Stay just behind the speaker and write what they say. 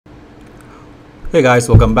Hey guys,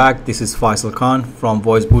 welcome back. This is Faisal Khan from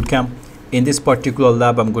Voice Bootcamp. In this particular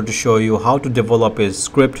lab, I'm going to show you how to develop a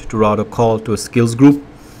script to route a call to a skills group.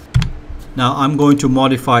 Now I'm going to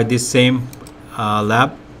modify this same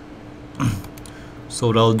lab. So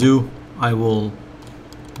what I'll do, I will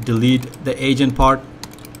delete the agent part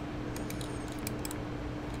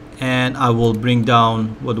and I will bring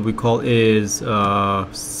down what we call is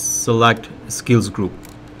select skills group.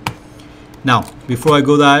 Now, before I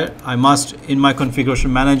go there, I must, in my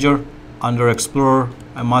configuration manager under Explorer,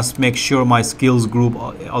 I must make sure my skills group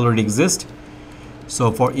already exists.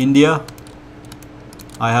 So for India,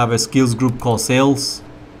 I have a skills group called sales.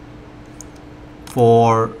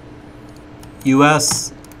 For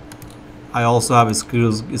US, I also have a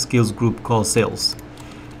skills group called sales.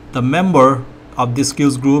 The member of this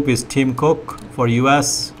skills group is Tim Cook for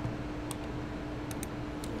US.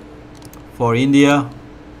 For India,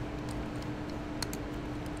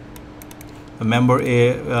 the member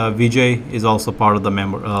Vijay is also part of the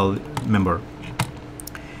member.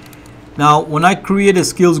 Now, when I create a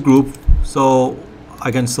skills group, so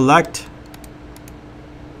I can select.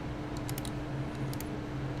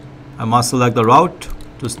 I must select the route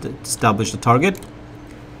to establish the target,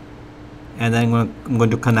 and then I'm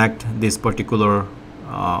going to connect this particular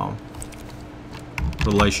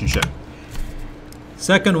relationship.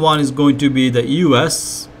 Second one is going to be the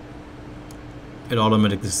US. It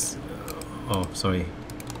automatically. Oh, sorry.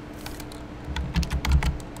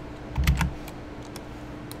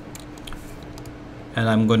 And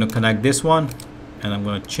I'm going to connect this one, and I'm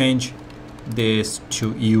going to change this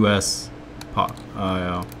to US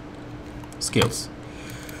skills.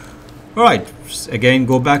 All right. Again,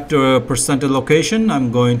 go back to percentage location.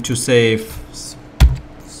 I'm going to save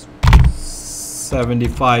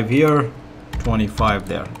 75 here, 25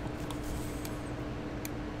 there.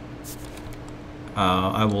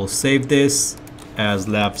 I will save this as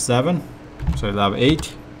lab 7, sorry, lab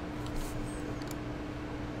 8.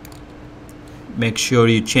 Make sure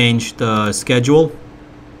you change the schedule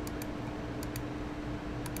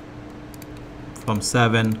from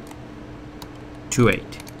 7 to 8.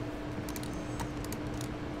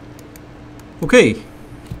 Okay,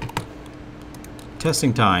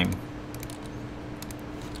 testing time.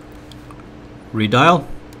 Redial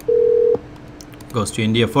goes to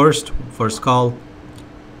India first call.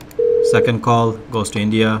 Second call goes to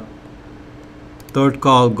India. Third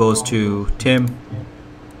call goes to Tim.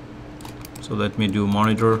 So let me do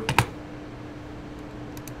monitor.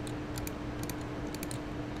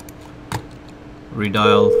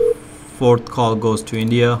 Redial. Fourth call goes to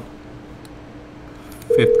India.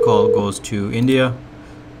 Fifth call goes to India.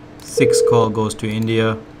 Sixth call goes to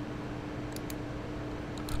India.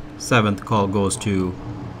 Seventh call goes to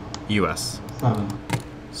US.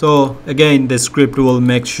 So again, the script will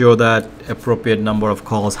make sure that appropriate number of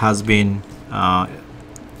calls has been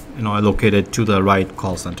allocated to the right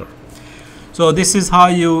call center. So this is how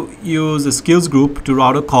you use a skills group to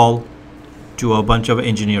route a call to a bunch of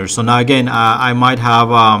engineers. So now again, I might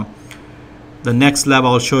have the next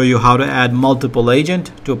level. I'll show you how to add multiple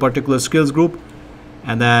agents to a particular skills group,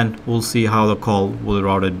 and then we'll see how the call will be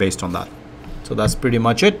routed based on that. So that's pretty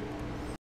much it.